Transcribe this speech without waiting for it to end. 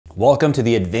Welcome to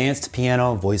the Advanced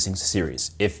Piano Voicings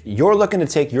series. If you're looking to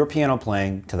take your piano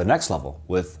playing to the next level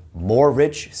with more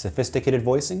rich, sophisticated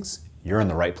voicings, you're in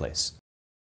the right place.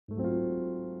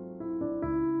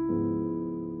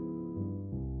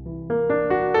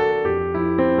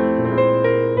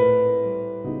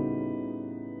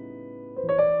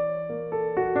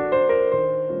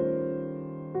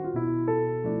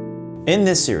 In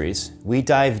this series, we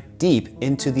dive deep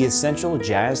into the essential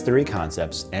jazz theory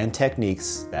concepts and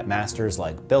techniques that masters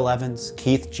like Bill Evans,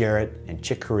 Keith Jarrett, and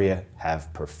Chick Corea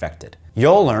have perfected.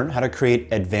 You'll learn how to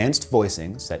create advanced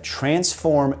voicings that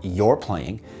transform your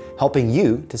playing, helping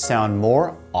you to sound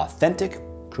more authentic,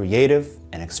 creative,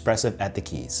 and expressive at the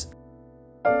keys.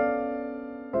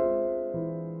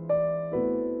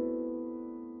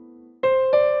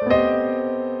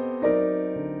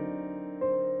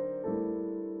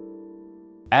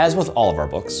 As with all of our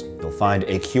books, you'll find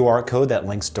a QR code that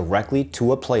links directly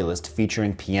to a playlist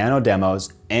featuring piano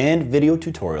demos and video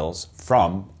tutorials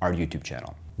from our YouTube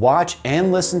channel. Watch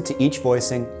and listen to each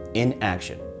voicing in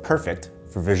action, perfect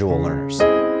for visual learners.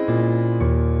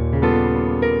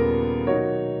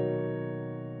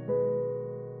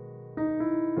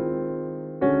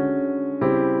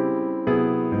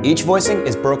 Each voicing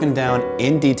is broken down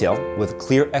in detail with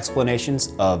clear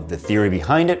explanations of the theory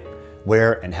behind it,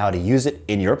 where and how to use it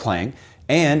in your playing,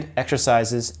 and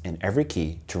exercises in every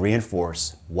key to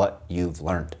reinforce what you've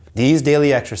learned. These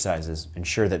daily exercises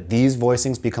ensure that these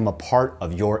voicings become a part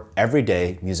of your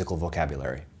everyday musical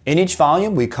vocabulary. In each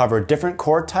volume, we cover different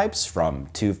chord types from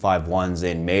 2-5-1s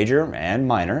in major and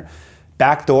minor,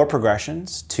 backdoor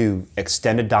progressions to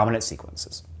extended dominant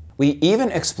sequences. We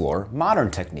even explore modern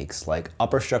techniques like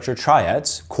upper structure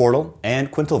triads, chordal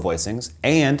and quintal voicings,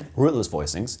 and rootless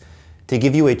voicings, to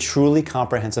give you a truly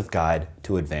comprehensive guide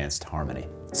to advanced harmony.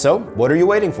 So, what are you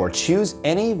waiting for? Choose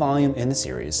any volume in the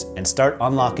series and start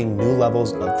unlocking new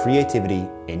levels of creativity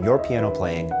in your piano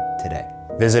playing today.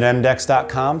 Visit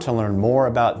mdex.com to learn more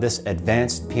about this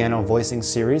advanced piano voicing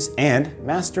series and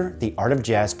master the art of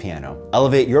jazz piano.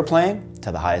 Elevate your playing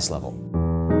to the highest level.